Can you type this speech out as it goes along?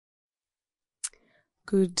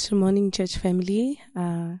Good morning, church family.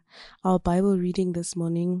 Our Bible reading this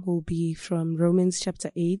morning will be from Romans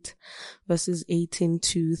chapter 8, verses 18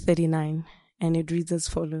 to 39, and it reads as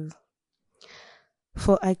follows.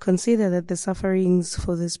 For I consider that the sufferings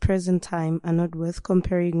for this present time are not worth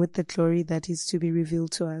comparing with the glory that is to be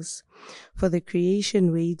revealed to us. For the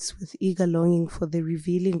creation waits with eager longing for the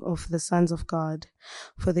revealing of the sons of God.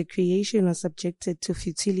 For the creation was subjected to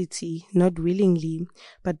futility, not willingly,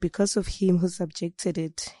 but because of him who subjected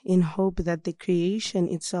it, in hope that the creation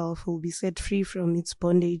itself will be set free from its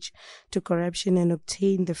bondage to corruption and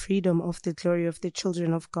obtain the freedom of the glory of the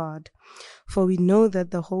children of God. For we know that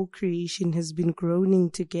the whole creation has been groaning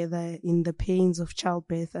together in the pains of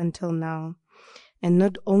childbirth until now. And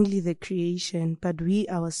not only the creation, but we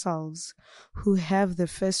ourselves, who have the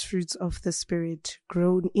first fruits of the Spirit,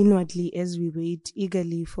 groan inwardly as we wait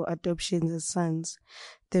eagerly for adoption as sons,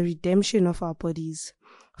 the redemption of our bodies.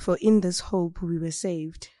 For in this hope we were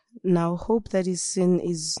saved. Now hope that is sin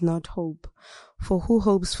is not hope. For who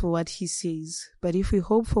hopes for what he sees? But if we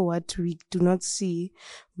hope for what we do not see,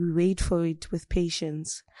 we wait for it with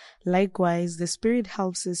patience. Likewise, the Spirit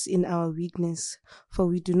helps us in our weakness, for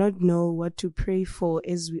we do not know what to pray for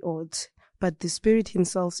as we ought. But the Spirit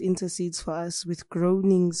himself intercedes for us with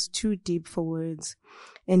groanings too deep for words.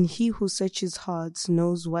 And he who searches hearts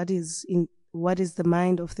knows what is the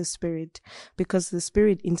mind of the Spirit, because the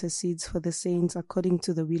Spirit intercedes for the saints according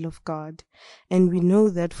to the will of God. And we know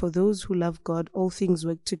that for those who love God, all things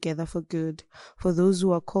work together for good, for those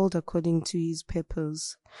who are called according to his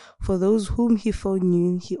purpose. For those whom he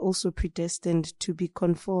foreknew, he also predestined to be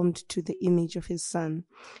conformed to the image of his Son,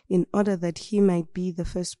 in order that he might be the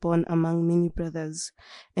firstborn among many brothers.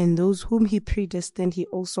 And those whom he predestined, he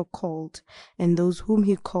also called. And those whom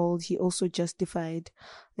he called, he also justified.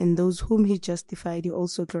 And those whom he justified, he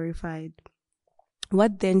also glorified.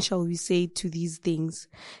 What then shall we say to these things?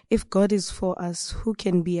 If God is for us, who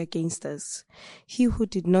can be against us? He who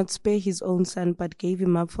did not spare his own Son, but gave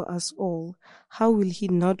him up for us all, how will he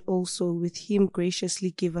not also with him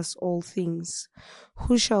graciously give us all things?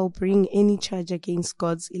 Who shall bring any charge against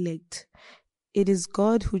God's elect? It is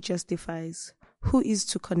God who justifies. Who is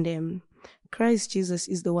to condemn? Christ Jesus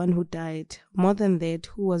is the one who died, more than that,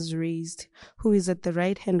 who was raised, who is at the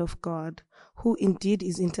right hand of God, who indeed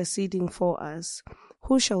is interceding for us.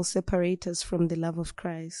 Who shall separate us from the love of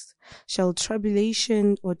Christ? Shall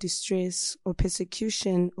tribulation or distress or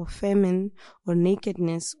persecution or famine or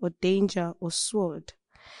nakedness or danger or sword?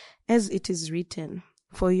 As it is written,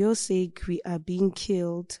 for your sake we are being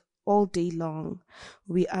killed all day long.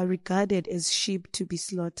 We are regarded as sheep to be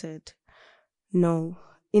slaughtered. No,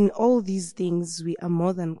 in all these things we are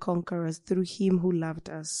more than conquerors through him who loved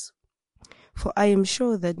us. For I am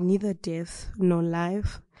sure that neither death, nor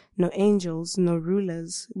life, nor angels, nor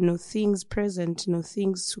rulers, nor things present, nor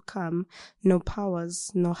things to come, nor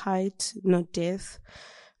powers, nor height, nor depth,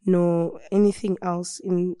 nor anything else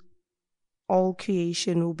in all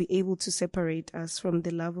creation will be able to separate us from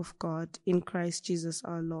the love of God in Christ Jesus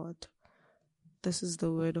our Lord. This is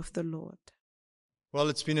the word of the Lord. Well,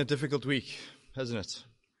 it's been a difficult week, hasn't it?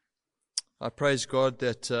 I praise God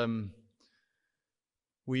that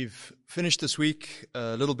we've finished this week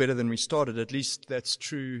a little better than we started. At least that's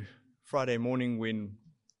true Friday morning when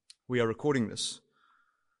we are recording this.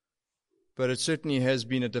 But it certainly has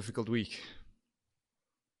been a difficult week.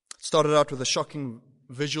 It started out with the shocking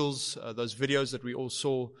visuals, those videos that we all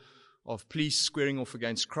saw of police squaring off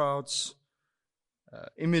against crowds,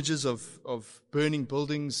 images of burning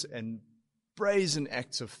buildings and brazen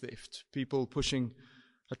acts of theft, people pushing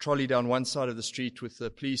a trolley down one side of the street with the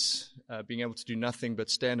police being able to do nothing but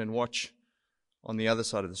stand and watch on the other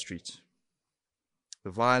side of the street.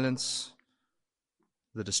 The violence,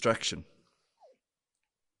 the destruction.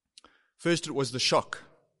 First it was the shock,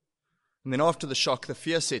 and then after the shock, the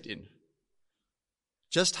fear set in.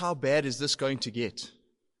 Just how bad is this going to get?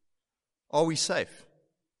 Are we safe?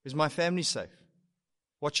 Is my family safe?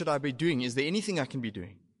 What should I be doing? Is there anything I can be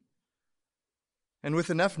doing? And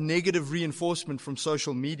with enough negative reinforcement from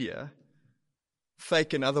social media,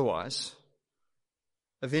 fake and otherwise,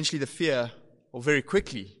 eventually the fear, or very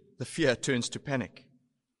quickly, the fear turns to panic.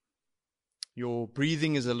 Your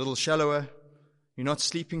breathing is a little shallower, you're not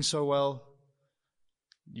sleeping so well,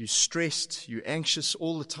 you're stressed, you're anxious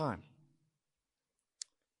all the time.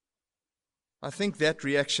 I think that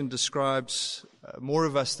reaction describes more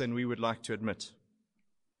of us than we would like to admit.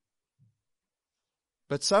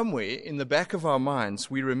 But somewhere in the back of our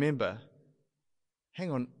minds, we remember,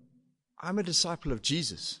 hang on, I'm a disciple of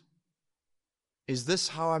Jesus. Is this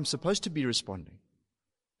how I'm supposed to be responding?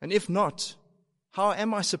 And if not, how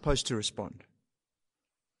am I supposed to respond?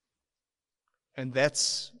 And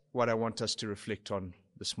that's what I want us to reflect on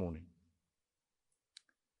this morning.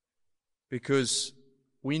 Because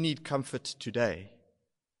we need comfort today,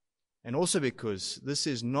 and also because this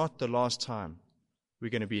is not the last time we're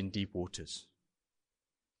going to be in deep waters.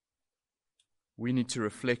 We need to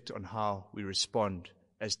reflect on how we respond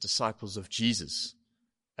as disciples of Jesus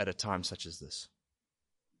at a time such as this.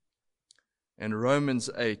 And Romans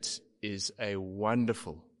 8 is a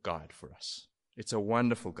wonderful guide for us. It's a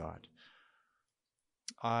wonderful guide.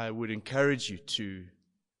 I would encourage you to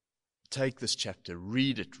take this chapter,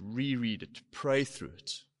 read it, reread it, pray through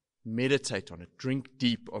it, meditate on it, drink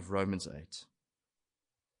deep of Romans 8.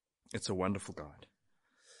 It's a wonderful guide.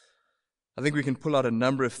 I think we can pull out a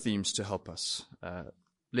number of themes to help us.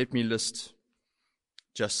 Let me list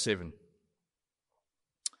just 7.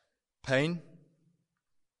 Pain,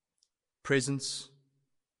 presence,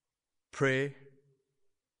 prayer,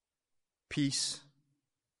 peace,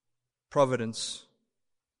 providence,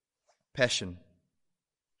 passion,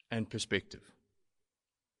 and perspective.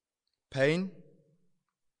 Pain,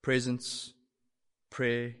 presence,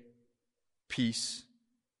 prayer, peace,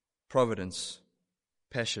 providence,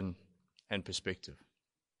 passion, and perspective.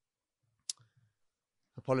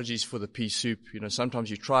 Apologies for the pea soup.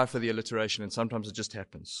 Sometimes you try for the alliteration and sometimes it just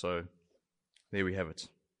happens. So there we have it.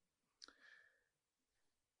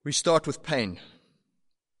 We start with pain.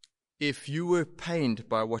 If you were pained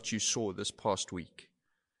by what you saw this past week,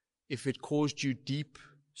 if it caused you deep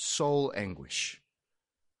soul anguish,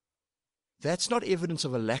 that's not evidence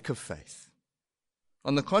of a lack of faith.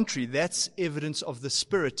 On the contrary, that's evidence of the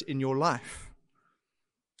Spirit in your life.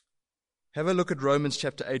 Have a look at Romans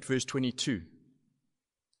chapter 8, verse 22.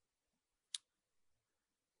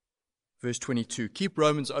 Verse 22. Keep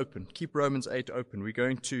Romans open. Keep Romans 8 open. We're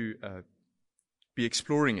going to be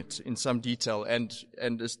exploring it in some detail, and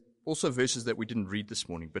there's also verses that we didn't read this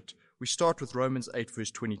morning. But we start with Romans 8,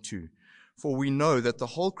 verse 22. For we know that the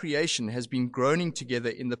whole creation has been groaning together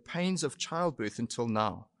in the pains of childbirth until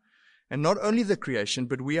now. And not only the creation,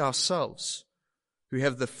 but we ourselves, who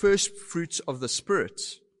have the first fruits of the Spirit,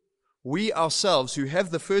 we ourselves who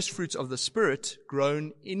have the first fruits of the Spirit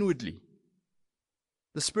groan inwardly.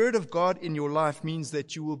 The Spirit of God in your life means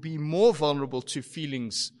that you will be more vulnerable to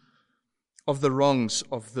feelings of the wrongs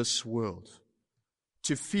of this world,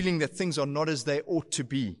 to feeling that things are not as they ought to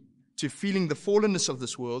be, to feeling the fallenness of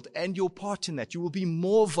this world and your part in that. You will be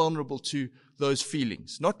more vulnerable to those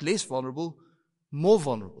feelings, not less vulnerable, more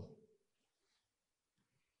vulnerable.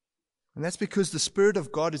 And that's because the Spirit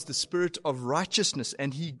of God is the Spirit of righteousness,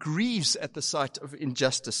 and He grieves at the sight of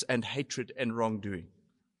injustice and hatred and wrongdoing.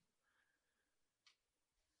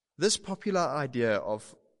 This popular idea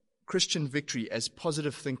of Christian victory as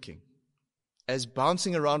positive thinking, as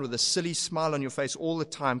bouncing around with a silly smile on your face all the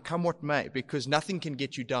time, come what may, because nothing can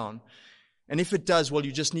get you down, and if it does, well,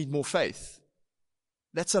 you just need more faith.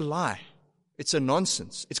 That's a lie. It's a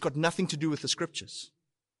nonsense. It's got nothing to do with the Scriptures.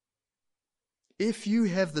 If you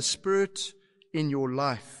have the Spirit in your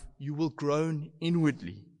life, you will groan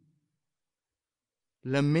inwardly.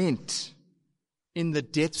 Lament in the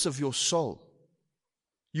depths of your soul.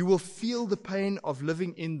 You will feel the pain of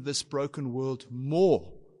living in this broken world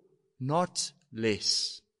more, not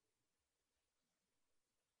less.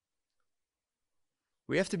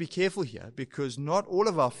 We have to be careful here because not all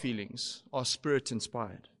of our feelings are Spirit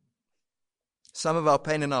inspired. Some of our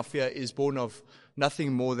pain and our fear is born of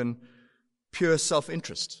nothing more than pure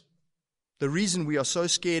self-interest. The reason we are so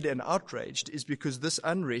scared and outraged is because this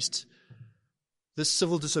unrest, this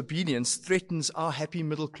civil disobedience, threatens our happy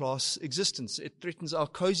middle-class existence. It threatens our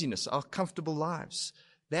coziness, our comfortable lives.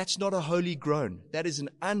 That's not a holy groan. That is an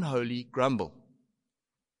unholy grumble.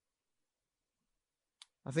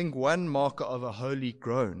 I think one marker of a holy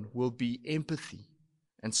groan will be empathy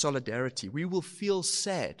and solidarity. We will feel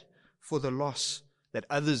sad for the loss that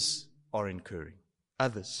others are incurring.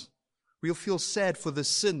 Others. We'll feel sad for the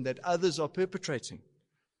sin that others are perpetrating.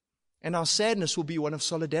 And our sadness will be one of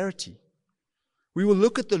solidarity. We will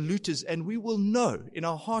look at the looters and we will know in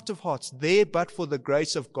our heart of hearts, there but for the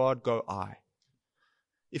grace of God go I.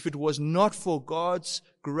 If it was not for God's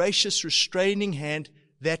gracious restraining hand,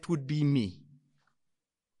 that would be me.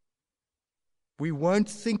 We won't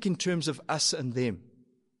think in terms of us and them.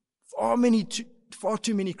 Far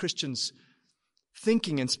too many Christians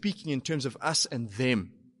thinking and speaking in terms of us and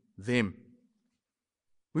them.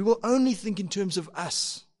 We will only think in terms of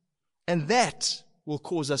us, and that will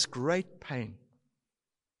cause us great pain.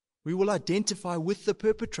 We will identify with the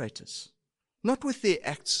perpetrators, not with their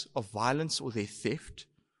acts of violence or their theft,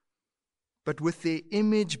 but with their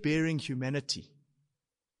image-bearing humanity,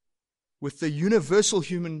 with the universal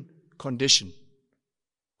human condition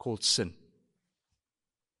called sin.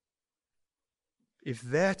 if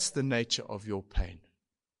that's the nature of your pain,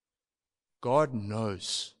 God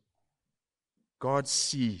knows, God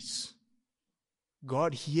sees,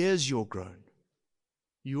 God hears your groan.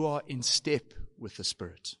 You are in step with the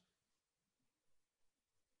Spirit.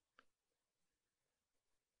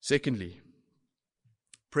 Secondly,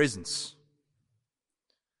 presence.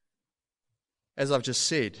 As I've just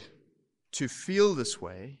said, to feel this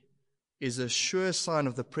way is a sure sign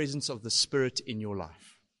of the presence of the Spirit in your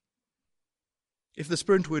life. If the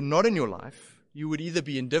Spirit were not in your life, you would either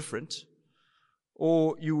be indifferent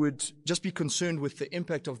or you would just be concerned with the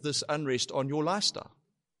impact of this unrest on your lifestyle.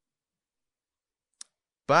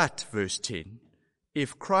 But, verse 10,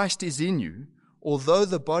 if Christ is in you, although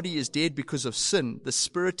the body is dead because of sin, the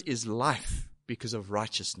Spirit is life because of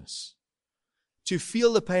righteousness. To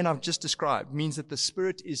feel the pain I've just described means that the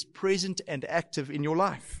Spirit is present and active in your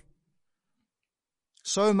life.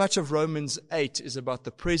 So much of Romans 8 is about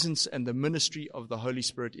the presence and the ministry of the Holy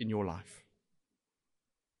Spirit in your life.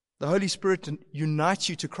 The Holy Spirit unites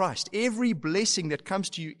you to Christ. Every blessing that comes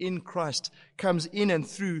to you in Christ comes in and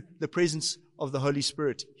through the presence of the Holy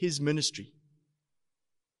Spirit, His ministry.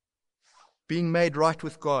 Being made right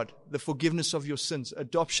with God, the forgiveness of your sins,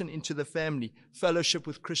 adoption into the family, fellowship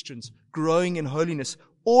with Christians, growing in holiness,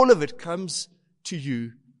 all of it comes to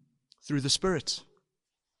you through the Spirit.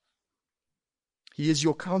 He is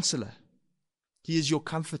your counselor. He is your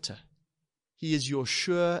comforter. He is your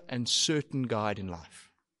sure and certain guide in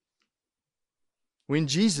life. When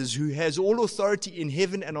Jesus, who has all authority in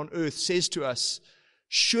heaven and on earth, says to us,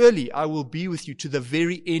 "Surely I will be with you to the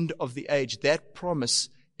very end of the age," that promise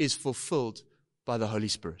is fulfilled by the Holy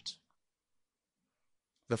Spirit.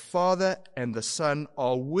 The Father and the Son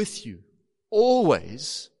are with you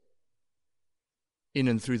always in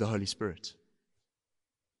and through the Holy Spirit.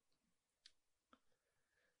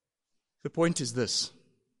 The point is this.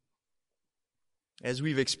 As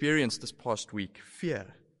we've experienced this past week,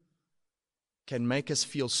 fear can make us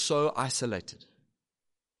feel so isolated,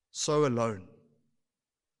 so alone.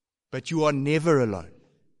 But you are never alone.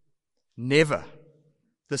 Never.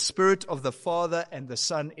 The Spirit of the Father and the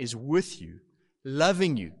Son is with you,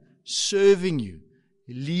 loving you, serving you,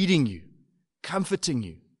 leading you, comforting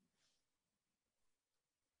you.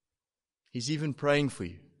 He's even praying for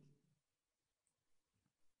you.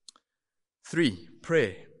 3,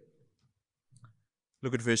 prayer.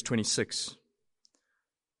 Look at verse 26.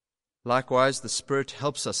 Likewise, the Spirit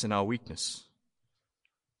helps us in our weakness,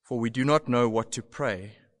 for we do not know what to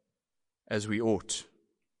pray as we ought.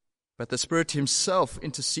 But the Spirit Himself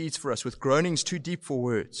intercedes for us with groanings too deep for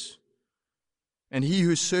words. And He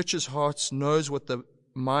who searches hearts knows what the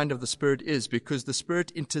mind of the Spirit is, because the Spirit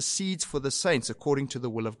intercedes for the saints according to the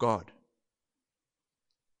will of God.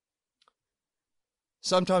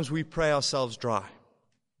 Sometimes we pray ourselves dry.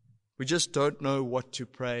 We just don't know what to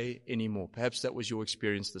pray anymore. Perhaps that was your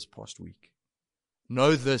experience this past week.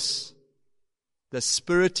 Know this. The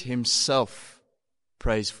Spirit Himself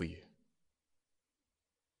prays for you.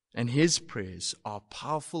 And His prayers are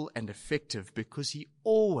powerful and effective because He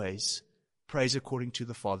always prays according to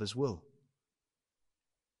the Father's will.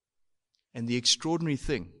 And the extraordinary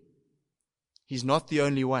thing, He's not the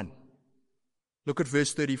only one. Look at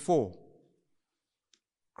verse 34.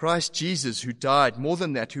 Christ Jesus, who died, more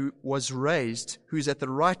than that, who was raised, who is at the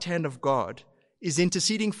right hand of God, is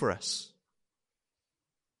interceding for us.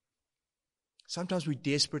 Sometimes we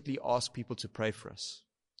desperately ask people to pray for us.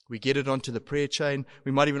 We get it onto the prayer chain.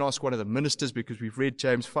 We might even ask one of the ministers because we've read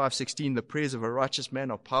James 5:16, the prayers of a righteous man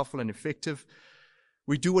are powerful and effective.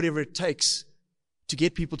 We do whatever it takes to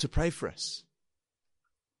get people to pray for us.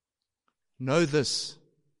 Know this,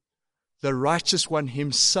 the righteous one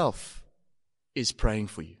Himself is praying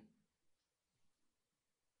for you.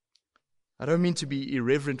 I don't mean to be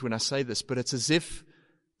irreverent when I say this, but it's as if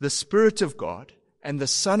the Spirit of God and the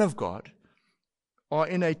Son of God are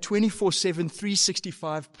in a 24/7,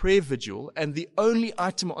 365 prayer vigil, and the only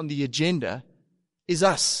item on the agenda is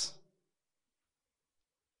us,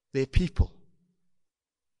 their people.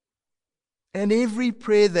 And every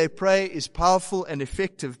prayer they pray is powerful and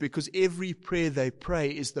effective because every prayer they pray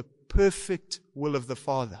is the perfect will of the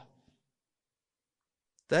Father.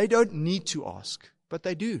 They don't need to ask, but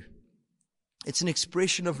they do. It's an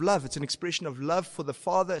expression of love. It's an expression of love for the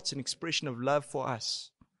Father. It's an expression of love for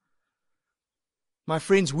us. My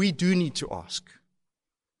friends, we do need to ask.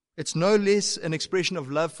 It's no less an expression of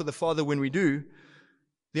love for the Father when we do.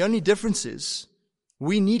 The only difference is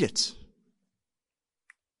we need it.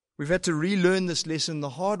 We've had to relearn this lesson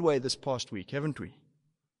the hard way this past week, haven't we?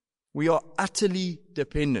 We are utterly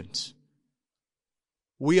dependent.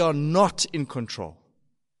 We are not in control.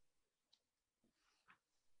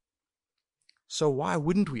 So why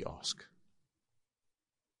wouldn't we ask?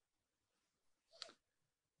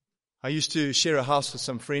 I used to share a house with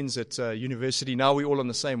some friends at university. Now we're all on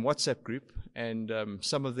the same WhatsApp group, and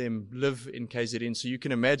some of them live in KZN. So you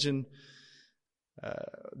can imagine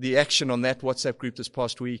the action on that WhatsApp group this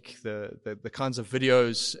past week, the kinds of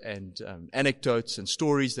videos and anecdotes and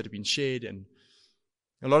stories that have been shared. And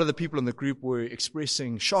a lot of the people in the group were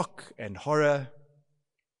expressing shock and horror.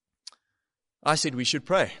 I said we should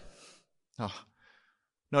pray. Oh,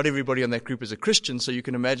 not everybody on that group is a Christian, so you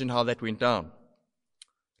can imagine how that went down.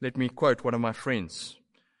 Let me quote one of my friends.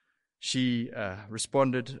 She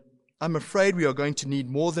responded, "I'm afraid we are going to need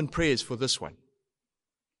more than prayers for this one."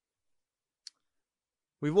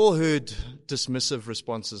 We've all heard dismissive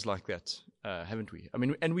responses like that, haven't we? I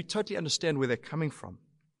mean, and we totally understand where they're coming from.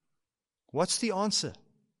 What's the answer?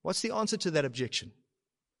 What's the answer to that objection?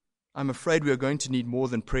 I'm afraid we are going to need more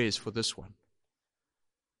than prayers for this one.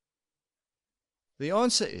 The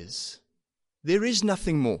answer is, there is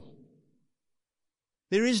nothing more.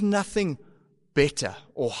 There is nothing better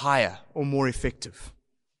or higher or more effective.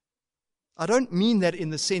 I don't mean that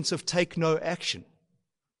in the sense of take no action.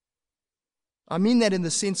 I mean that in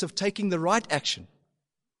the sense of taking the right action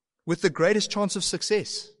with the greatest chance of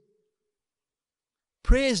success.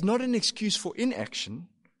 Prayer is not an excuse for inaction.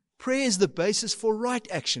 Prayer is the basis for right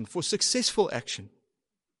action, for successful action.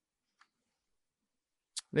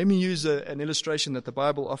 Let me use an illustration that the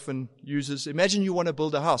Bible often uses. Imagine you want to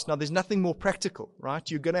build a house. Now, there's nothing more practical, right?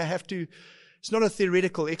 You're going to have to, it's not a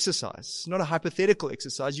theoretical exercise. It's not a hypothetical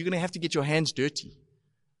exercise. You're going to have to get your hands dirty.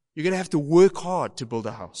 You're going to have to work hard to build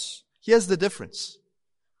a house. Here's the difference.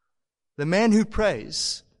 The man who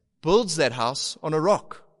prays builds that house on a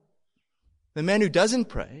rock. The man who doesn't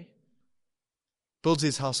pray builds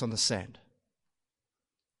his house on the sand.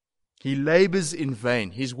 He labors in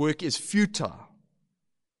vain. His work is futile.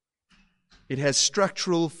 It has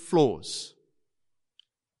structural flaws.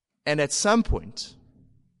 And at some point,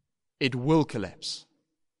 it will collapse.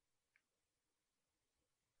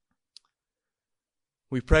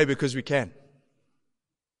 We pray because we can.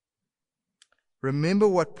 Remember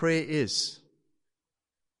what prayer is.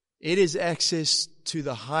 It is access to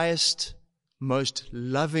the highest, most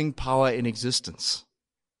loving power in existence.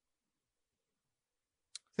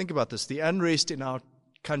 Think about this. The unrest in our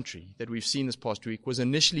country that we've seen this past week was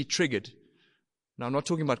initially triggered. Now, I'm not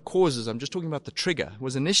talking about causes, I'm just talking about the trigger. It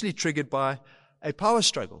was initially triggered by a power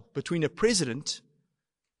struggle between a president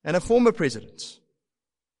and a former president.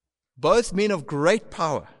 Both men of great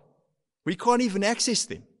power. We can't even access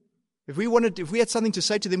them. If we had something to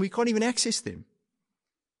say to them, we can't even access them.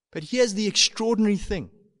 But here's the extraordinary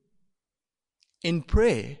thing. In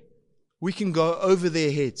prayer, we can go over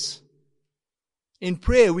their heads. In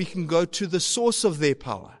prayer, we can go to the source of their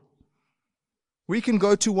power. We can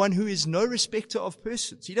go to one who is no respecter of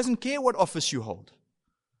persons. He doesn't care what office you hold.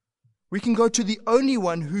 We can go to the only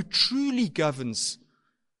one who truly governs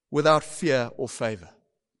without fear or favor.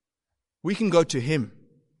 We can go to him.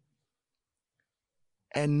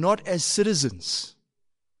 And not as citizens,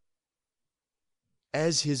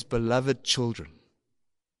 as his beloved children.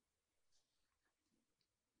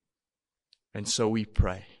 And so we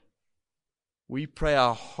pray. We pray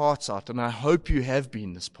our hearts out, and I hope you have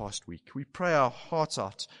been this past week. We pray our hearts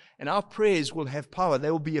out, and our prayers will have power. They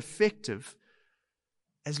will be effective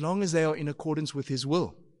as long as they are in accordance with his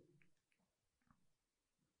will.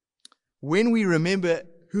 When we remember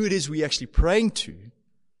who it is we're actually praying to,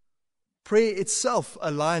 prayer itself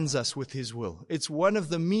aligns us with his will. It's one of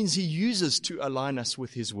the means he uses to align us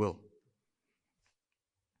with his will.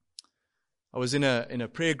 I was in a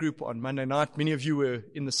prayer group on Monday night. Many of you were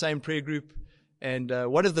in the same prayer group. And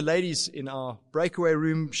one of the ladies in our breakaway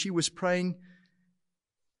room, she was praying.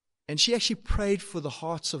 And she actually prayed for the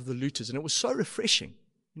hearts of the looters. And it was so refreshing.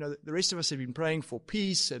 You know, the rest of us have been praying for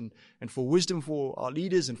peace and for wisdom for our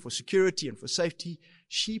leaders and for security and for safety.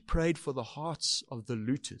 She prayed for the hearts of the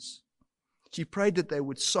looters. She prayed that they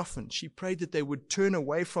would soften. She prayed that they would turn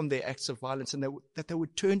away from their acts of violence and that they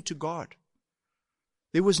would turn to God.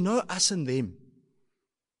 There was no us and them.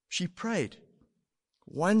 She prayed,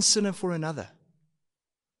 one sinner for another.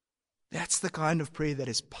 That's the kind of prayer that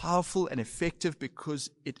is powerful and effective because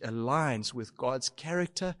it aligns with God's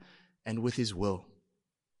character and with his will.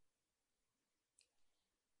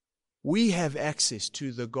 We have access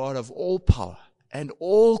to the God of all power and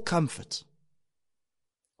all comfort.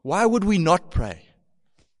 Why would we not pray?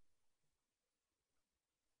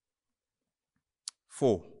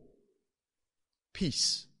 4.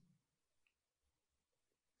 Peace.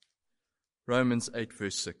 Romans 8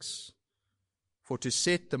 verse 6. For to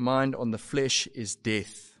set the mind on the flesh is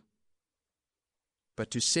death,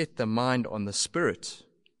 but to set the mind on the Spirit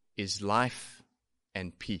is life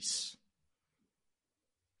and peace.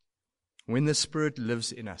 When the Spirit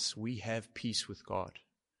lives in us, we have peace with God.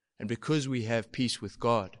 And because we have peace with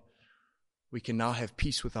God, we can now have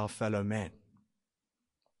peace with our fellow man.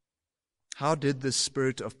 How did this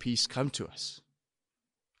Spirit of peace come to us?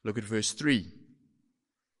 Look at verse 3.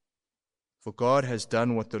 For God has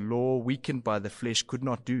done what the law, weakened by the flesh, could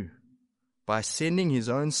not do. By sending his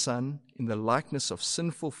own Son in the likeness of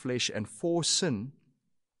sinful flesh, and for sin,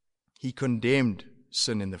 he condemned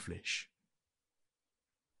sin in the flesh.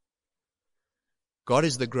 God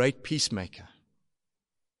is the great peacemaker.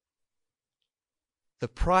 The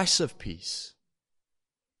price of peace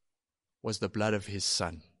was the blood of his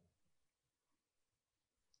Son.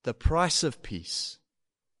 The price of peace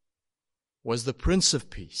was the Prince of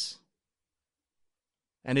Peace.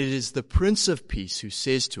 And it is the Prince of Peace who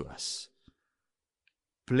says to us,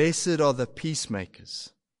 "Blessed are the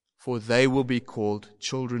peacemakers, for they will be called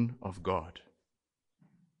children of God."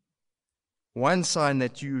 One sign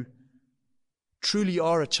that you truly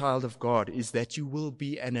are a child of God is that you will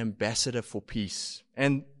be an ambassador for peace.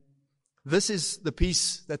 And this is the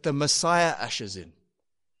peace that the Messiah ushers in.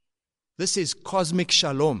 This is cosmic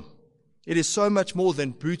shalom. It is so much more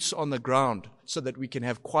than boots on the ground so that we can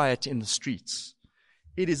have quiet in the streets.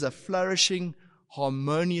 It is a flourishing,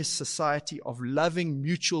 harmonious society of loving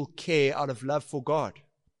mutual care out of love for God.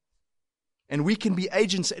 And we can be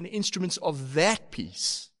agents and instruments of that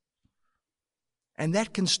peace. And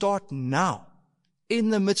that can start now, in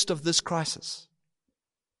the midst of this crisis.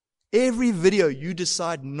 Every video you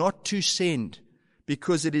decide not to send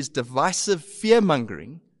because it is divisive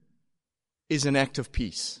fear-mongering is an act of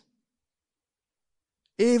peace.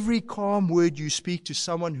 Every calm word you speak to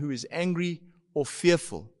someone who is angry or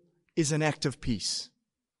fearful is an act of peace.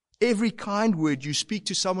 Every kind word you speak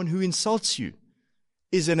to someone who insults you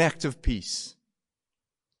is an act of peace.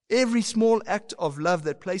 Every small act of love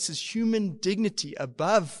that places human dignity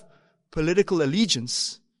above political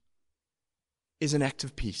allegiance is an act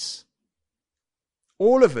of peace.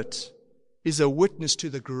 All of it is a witness to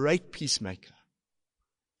the great peacemaker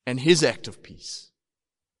and his act of peace.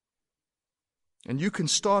 And you can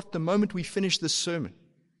start the moment we finish this sermon.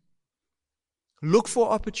 Look for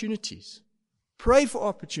opportunities. Pray for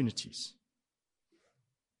opportunities.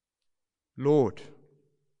 Lord,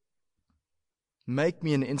 make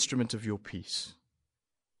me an instrument of your peace.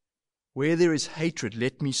 Where there is hatred,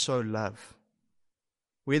 let me sow love.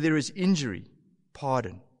 Where there is injury,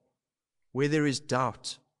 pardon. Where there is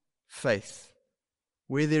doubt, faith.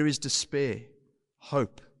 Where there is despair,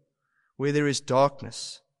 hope. Where there is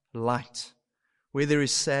darkness, light. Where there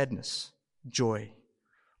is sadness, joy.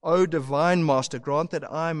 O divine Master, grant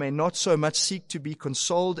that I may not so much seek to be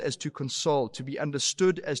consoled as to console, to be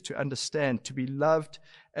understood as to understand, to be loved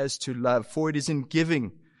as to love. For it is in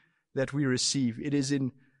giving that we receive. It is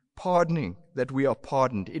in pardoning that we are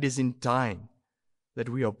pardoned. It is in dying that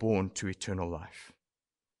we are born to eternal life.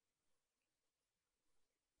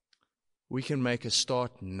 We can make a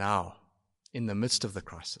start now in the midst of the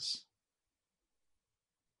crisis.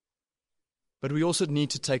 But we also need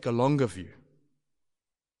to take a longer view.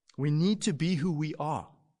 We need to be who we are.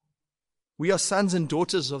 We are sons and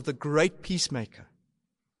daughters of the great peacemaker.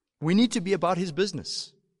 We need to be about his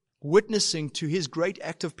business, witnessing to his great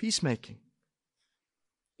act of peacemaking.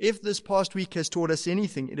 If this past week has taught us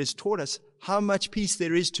anything, it has taught us how much peace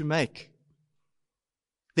there is to make.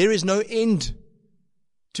 There is no end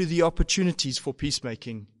to the opportunities for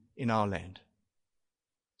peacemaking in our land.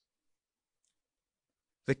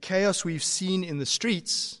 The chaos we've seen in the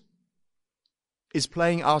streets is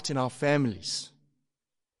playing out in our families.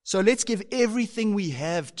 So let's give everything we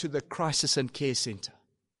have to the crisis and care center.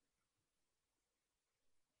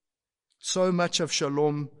 So much of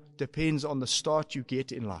shalom depends on the start you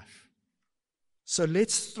get in life. So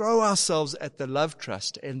let's throw ourselves at the Love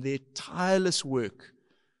Trust and their tireless work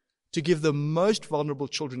to give the most vulnerable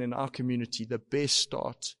children in our community the best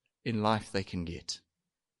start in life they can get.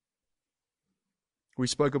 We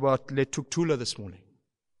spoke about Letuktula this morning.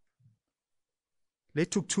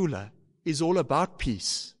 Letuktula is all about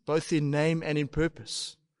peace, both in name and in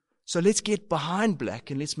purpose. So let's get behind Black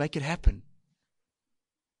and let's make it happen.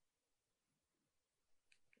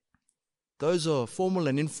 Those are formal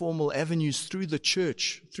and informal avenues through the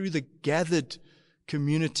church, through the gathered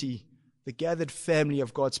community, the gathered family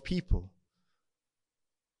of God's people.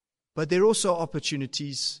 But there are also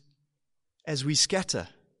opportunities as we scatter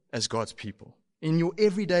as God's people. In your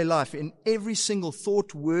everyday life, in every single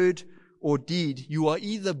thought, word, or deed, you are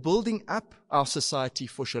either building up our society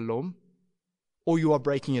for shalom or you are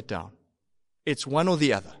breaking it down. It's one or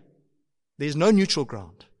the other. There's no neutral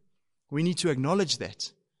ground. We need to acknowledge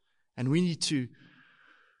that. And we need to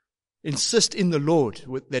insist in the Lord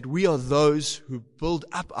that we are those who build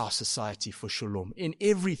up our society for shalom in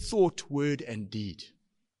every thought, word, and deed.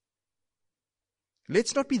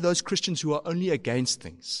 Let's not be those Christians who are only against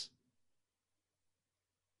things.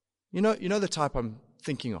 You know the type I'm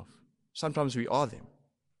thinking of. Sometimes we are them.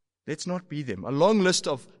 Let's not be them. A long list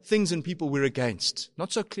of things and people we're against.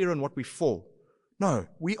 Not so clear on what we're for. No,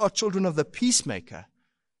 we are children of the peacemaker.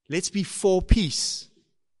 Let's be for peace.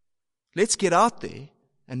 Let's get out there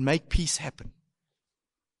and make peace happen.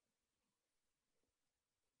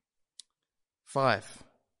 5,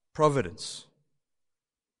 providence.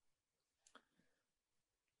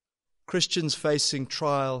 Christians facing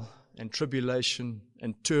trial and tribulation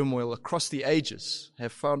and turmoil across the ages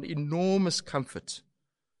have found enormous comfort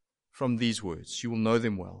from these words. You will know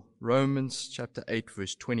them well. Romans chapter 8,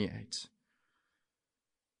 verse 28.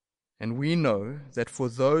 And we know that for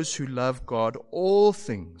those who love God, all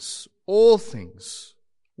things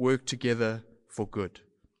work together for good,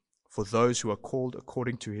 for those who are called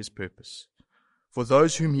according to his purpose. For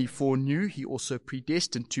those whom he foreknew, he also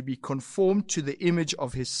predestined to be conformed to the image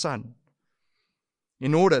of his Son,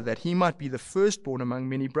 in order that he might be the firstborn among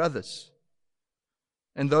many brothers.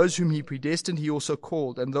 And those whom he predestined, he also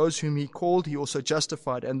called. And those whom he called, he also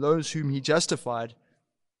justified. And those whom he justified,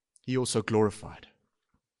 he also glorified.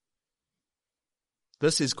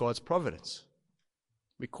 This is God's providence.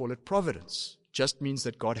 We call it providence. Just means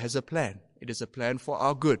that God has a plan. It is a plan for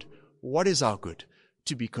our good. What is our good?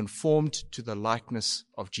 To be conformed to the likeness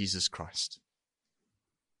of Jesus Christ.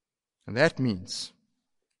 And that means,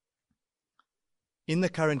 in the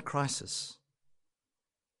current crisis,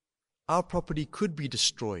 our property could be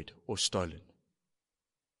destroyed or stolen.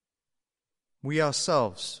 We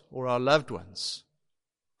ourselves or our loved ones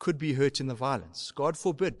could be hurt in the violence. God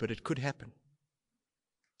forbid, but it could happen.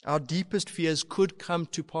 Our deepest fears could come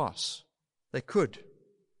to pass. They could.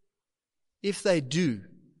 If they do,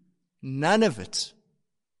 none of it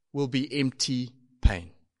will be empty pain.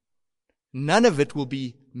 None of it will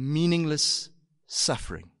be meaningless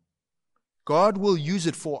suffering. God will use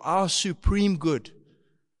it for our supreme good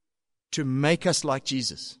to make us like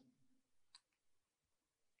Jesus.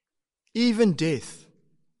 Even death.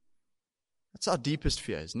 That's our deepest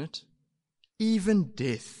fear, isn't it? Even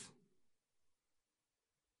death,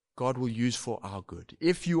 God will use for our good.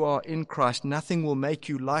 If you are in Christ, nothing will make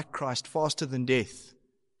you like Christ faster than death,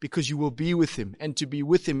 because you will be with him, and to be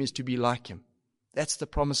with him is to be like him. That's the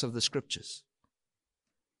promise of the Scriptures.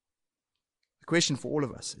 The question for all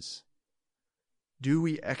of us is, do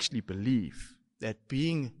we actually believe that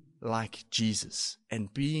being like Jesus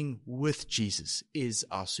and being with Jesus is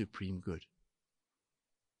our supreme good?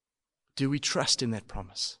 Do we trust in that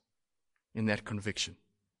promise, in that conviction?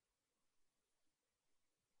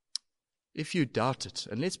 If you doubt it,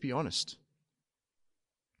 and let's be honest,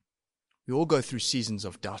 we all go through seasons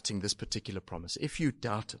of doubting this particular promise. If you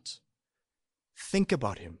doubt it, think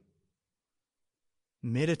about him.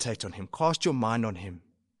 Meditate on him. Cast your mind on him.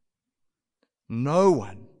 No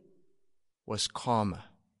one was calmer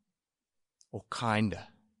or kinder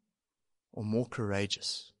or more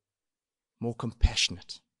courageous, more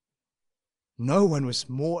compassionate. No one was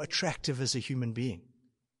more attractive as a human being.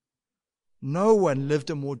 No one lived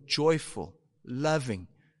a more joyful, loving,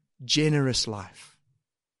 generous life.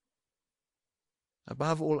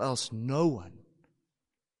 Above all else, no one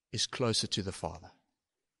is closer to the Father.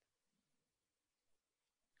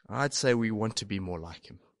 I'd say we want to be more like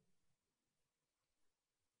him.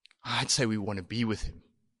 I'd say we want to be with him.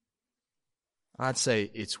 I'd say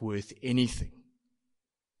it's worth anything.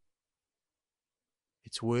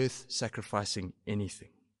 It's worth sacrificing anything.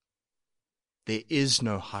 There is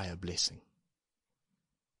no higher blessing.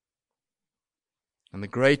 And the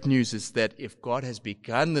great news is that if God has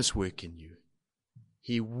begun this work in you,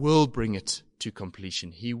 he will bring it to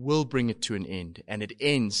completion. He will bring it to an end, and it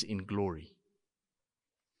ends in glory.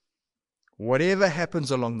 Whatever happens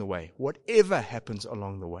along the way,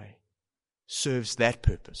 serves that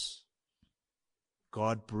purpose.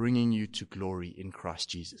 God bringing you to glory in Christ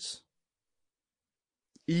Jesus.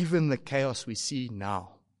 Even the chaos we see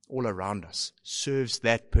now all around us serves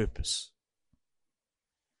that purpose.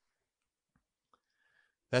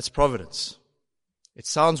 That's providence. It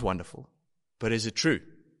sounds wonderful, but is it true?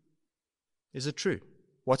 Is it true?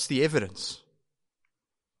 What's the evidence?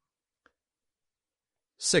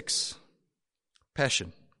 6,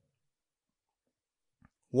 passion.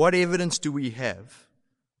 What evidence do we have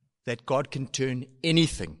that God can turn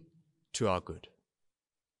anything to our good?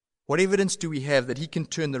 What evidence do we have that he can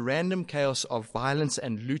turn the random chaos of violence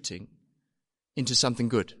and looting into something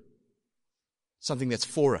good? something that's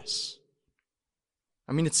for us.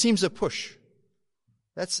 I mean, it seems a push.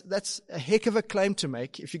 That's a heck of a claim to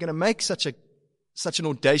make. If you're going to make such an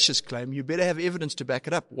audacious claim, you better have evidence to back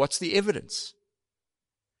it up. What's the evidence?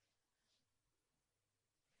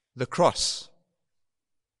 The cross.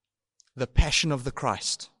 The passion of the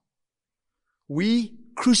Christ. We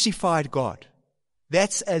crucified God.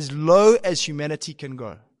 That's as low as humanity can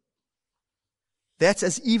go. That's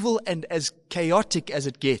as evil and as chaotic as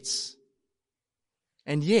it gets.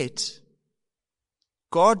 And yet,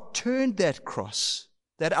 God turned that cross,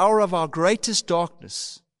 that hour of our greatest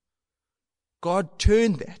darkness, God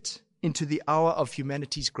turned that into the hour of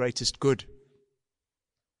humanity's greatest good.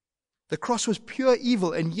 The cross was pure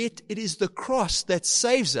evil, and yet it is the cross that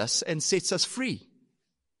saves us and sets us free.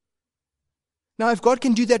 Now, if God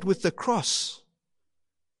can do that with the cross,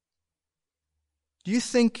 do you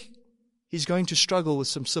think He's going to struggle with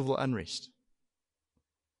some civil unrest?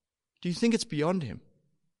 Do you think it's beyond Him?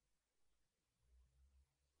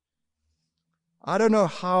 I don't know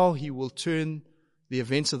how He will turn the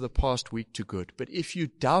events of the past week to good, but if you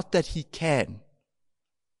doubt that He can,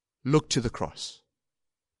 look to the cross.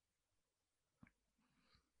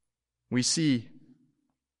 We see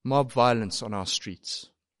mob violence on our streets.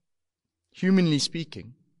 Humanly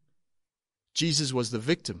speaking, Jesus was the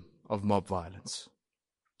victim of mob violence.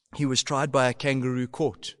 He was tried by a kangaroo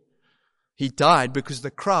court. He died because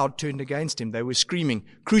the crowd turned against Him. They were screaming,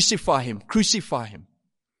 "Crucify Him, crucify Him."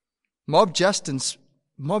 Mob justice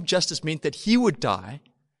meant that He would die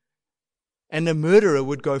and a murderer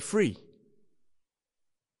would go free.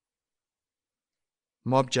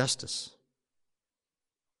 Mob justice.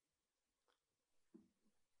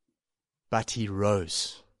 But He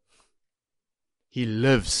rose. He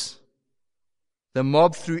lives. The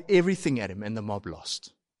mob threw everything at Him and the mob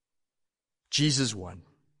lost. Jesus won.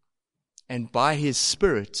 And by His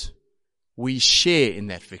Spirit, we share in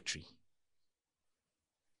that victory.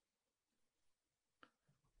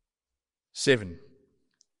 7.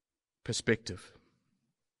 Perspective.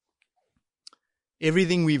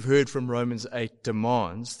 Everything we've heard from Romans 8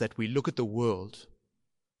 demands that we look at the world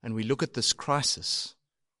and we look at this crisis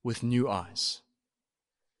with new eyes,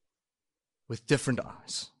 with different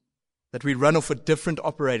eyes, that we run off a different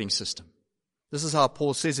operating system. This is how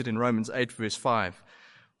Paul says it in Romans 8 verse 5.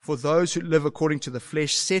 For those who live according to the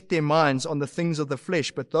flesh set their minds on the things of the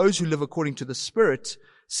flesh, but those who live according to the Spirit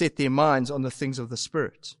set their minds on the things of the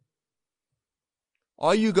Spirit.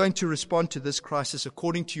 Are you going to respond to this crisis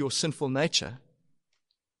according to your sinful nature?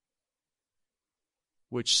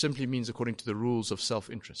 Which simply means according to the rules of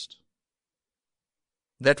self-interest.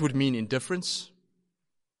 That would mean indifference.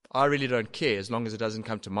 I really don't care as long as it doesn't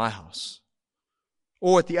come to my house.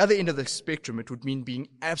 Or at the other end of the spectrum, it would mean being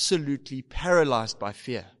absolutely paralyzed by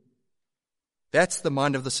fear. That's the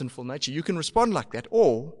mind of the sinful nature. You can respond like that,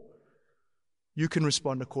 or you can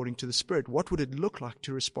respond according to the Spirit. What would it look like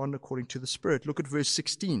to respond according to the Spirit? Look at verse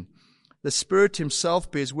 16. The Spirit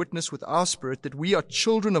Himself bears witness with our spirit that we are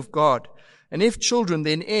children of God. And if children,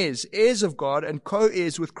 then heirs, heirs of God and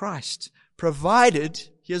co-heirs with Christ. Provided,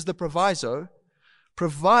 here's the proviso,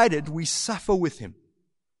 provided we suffer with Him,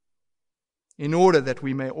 in order that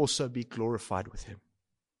we may also be glorified with Him.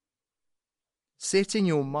 Setting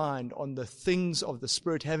your mind on the things of the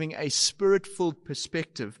Spirit, having a Spirit-filled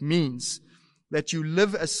perspective, means that you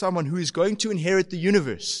live as someone who is going to inherit the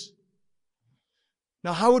universe.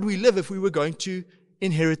 Now, how would we live if we were going to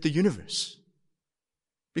inherit the universe?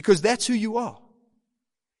 Because that's who you are.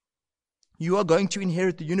 You are going to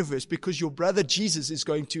inherit the universe because your brother Jesus is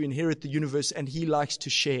going to inherit the universe and He likes to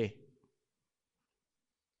share.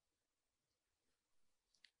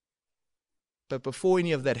 But before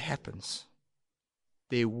any of that happens,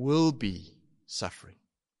 there will be suffering.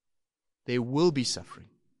 There will be suffering.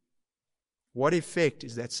 What effect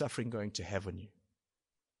is that suffering going to have on you?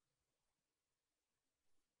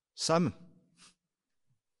 Some.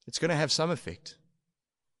 It's going to have some effect.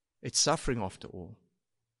 It's suffering after all.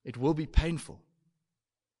 It will be painful.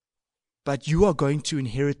 But you are going to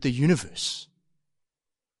inherit the universe.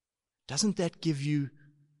 Doesn't that give you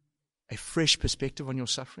a fresh perspective on your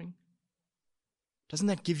suffering? Doesn't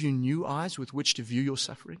that give you new eyes with which to view your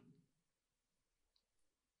suffering?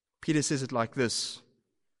 Peter says it like this.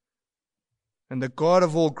 And the God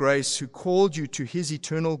of all grace, who called you to His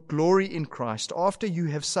eternal glory in Christ, after you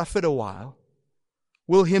have suffered a while,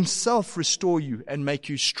 will Himself restore you and make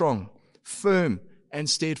you strong, firm, and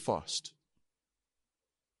steadfast.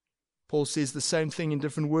 Paul says the same thing in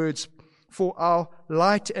different words. For our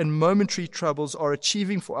light and momentary troubles are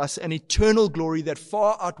achieving for us an eternal glory that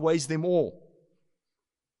far outweighs them all.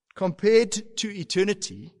 Compared to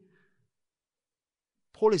eternity,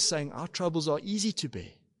 Paul is saying our troubles are easy to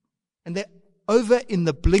bear. And they're over in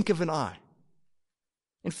the blink of an eye.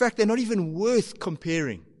 In fact, they're not even worth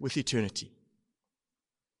comparing with eternity.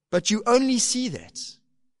 But you only see that.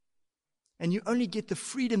 And you only get the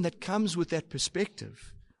freedom that comes with that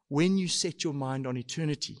perspective when you set your mind on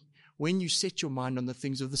eternity, when you set your mind on the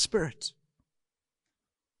things of the Spirit.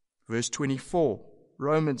 Verse 24,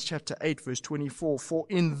 Romans chapter 8, verse 24, for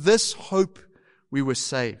in this hope we were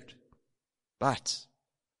saved. But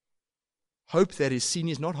hope that is seen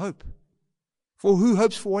is not hope. For who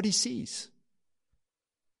hopes for what he sees?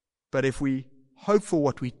 But if we hope for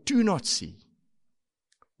what we do not see,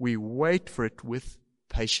 we wait for it with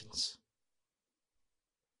patience.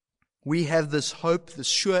 We have this hope, this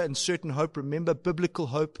sure and certain hope. Remember, biblical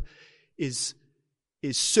hope is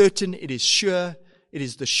certain, it is sure, it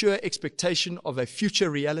is the sure expectation of a future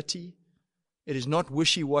reality. It is not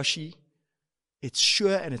wishy-washy. It's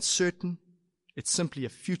sure and it's certain. It's simply a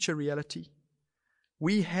future reality.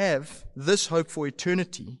 We have this hope for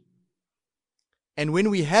eternity. And when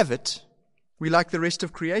we have it, we like the rest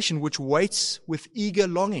of creation, which waits with eager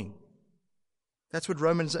longing. That's what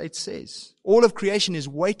Romans 8 says. All of creation is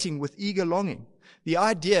waiting with eager longing. The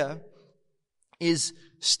idea is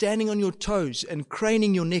standing on your toes and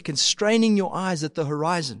craning your neck and straining your eyes at the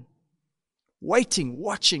horizon. Waiting,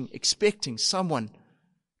 watching, expecting someone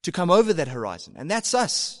to come over that horizon. And that's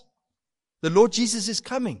us. The Lord Jesus is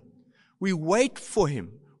coming. We wait for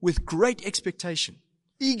him with great expectation,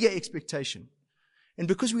 eager expectation. And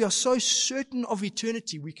because we are so certain of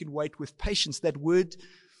eternity, we can wait with patience. That word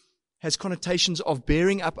has connotations of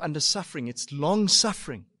bearing up under suffering. It's long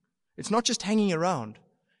suffering. It's not just hanging around.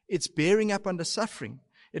 It's bearing up under suffering.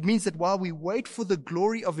 It means that while we wait for the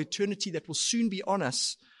glory of eternity that will soon be on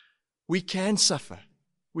us, we can suffer.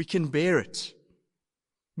 We can bear it.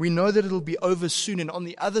 We know that it'll be over soon, and on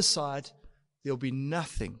the other side, there'll be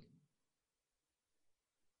nothing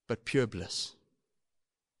but pure bliss.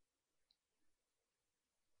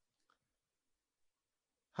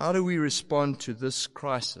 How do we respond to this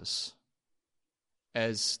crisis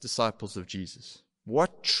as disciples of Jesus?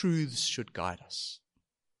 What truths should guide us?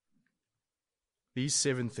 These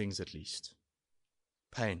 7 things at least.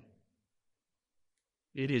 Pain.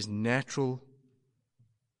 It is natural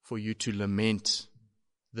for you to lament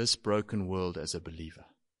this broken world as a believer.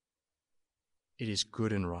 It is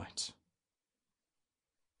good and right.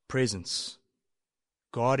 Presence.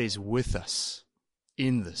 God is with us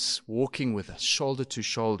in this, walking with us, shoulder to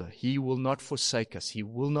shoulder. He will not forsake us. He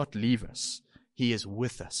will not leave us. He is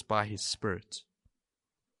with us by His Spirit.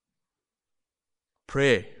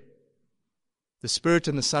 Prayer. The Spirit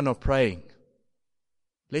and the Son are praying.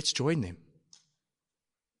 Let's join them.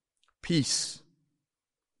 Peace.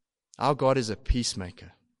 Our God is a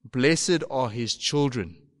peacemaker. Blessed are His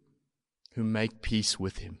children who make peace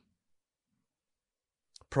with Him.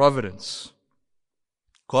 Providence.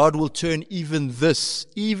 God will turn even this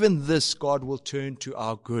God will turn to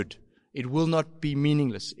our good. It will not be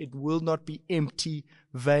meaningless. It will not be empty,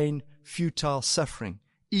 vain, futile suffering.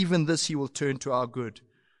 Even this He will turn to our good.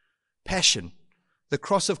 Passion. The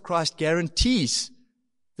cross of Christ guarantees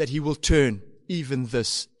that He will turn even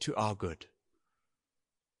this to our good.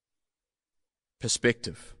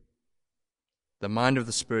 Perspective. The mind of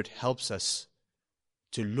the Spirit helps us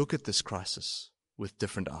to look at this crisis with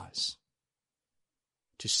different eyes,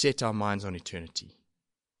 to set our minds on eternity,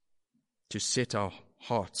 to set our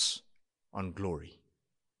hearts on glory.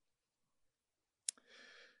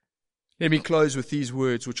 Let me close with these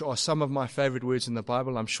words, which are some of my favorite words in the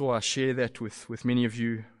Bible. I'm sure I share that with many of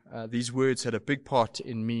you. These words had a big part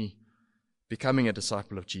in me becoming a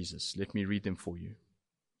disciple of Jesus. Let me read them for you.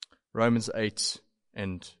 Romans 8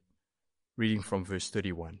 and reading from verse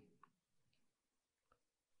 31.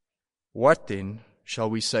 What then shall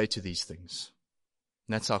we say to these things?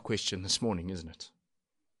 And that's our question this morning, isn't it?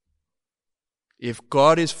 If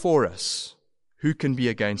God is for us, who can be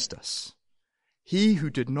against us? He who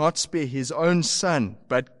did not spare His own Son,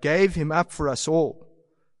 but gave Him up for us all,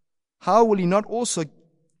 how will He not also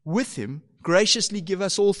with Him graciously give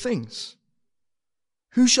us all things?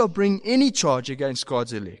 Who shall bring any charge against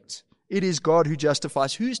God's elect? It is God who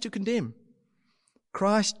justifies. Who is to condemn?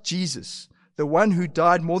 Christ Jesus, the one who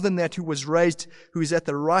died, more than that, who was raised, who is at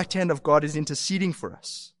the right hand of God, is interceding for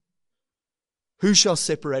us. Who shall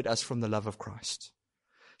separate us from the love of Christ?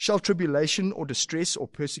 Shall tribulation or distress or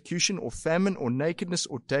persecution or famine or nakedness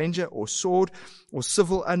or danger or sword or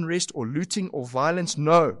civil unrest or looting or violence?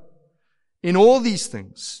 No. In all these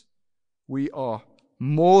things we are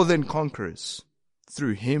more than conquerors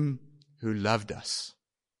through Him who loved us.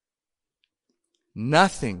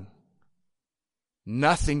 Nothing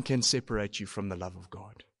Nothing can separate you from the love of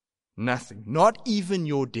God. Nothing. Not even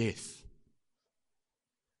your death.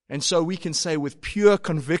 And so we can say with pure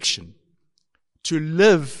conviction, to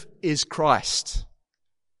live is Christ,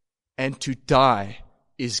 and to die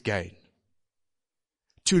is gain.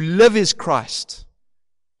 To live is Christ,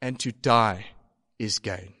 and to die is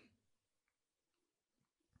gain.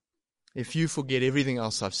 If you forget everything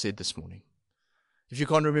else I've said this morning, if you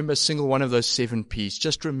can't remember a single one of those 7 P's,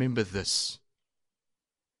 just remember this.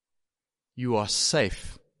 You are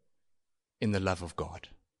safe in the love of God.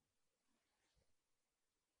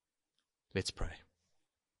 Let's pray.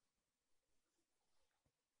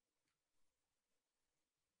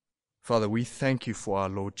 Father, we thank you for our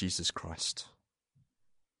Lord Jesus Christ.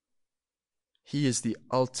 He is the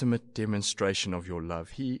ultimate demonstration of your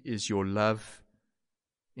love. He is your love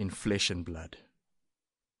in flesh and blood.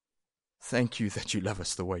 Thank you that you love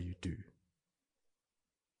us the way you do.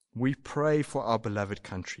 We pray for our beloved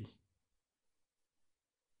country.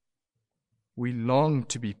 We long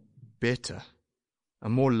to be better, a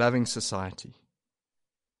more loving society.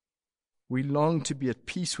 We long to be at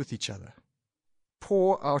peace with each other.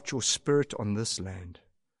 Pour out your Spirit on this land.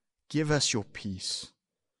 Give us your peace.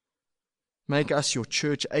 Make us your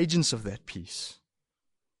church agents of that peace.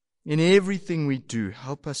 In everything we do,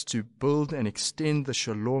 help us to build and extend the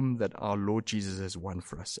shalom that our Lord Jesus has won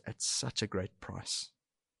for us at such a great price.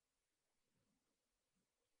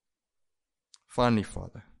 Finally,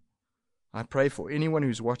 Father, I pray for anyone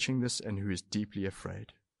who's watching this and who is deeply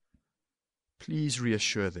afraid. Please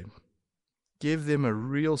reassure them. Give them a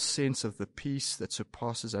real sense of the peace that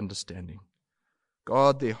surpasses understanding.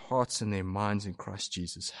 Guard their hearts and their minds in Christ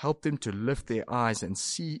Jesus. Help them to lift their eyes and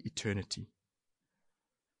see eternity.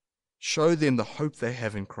 Show them the hope they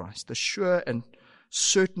have in Christ, the sure and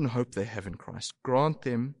certain hope they have in Christ. Grant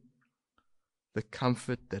them the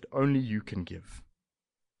comfort that only you can give.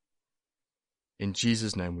 In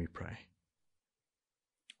Jesus' name we pray.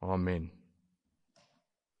 Amen.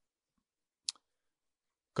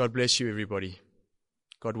 God bless you, everybody.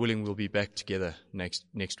 God willing, we'll be back together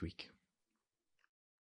next week.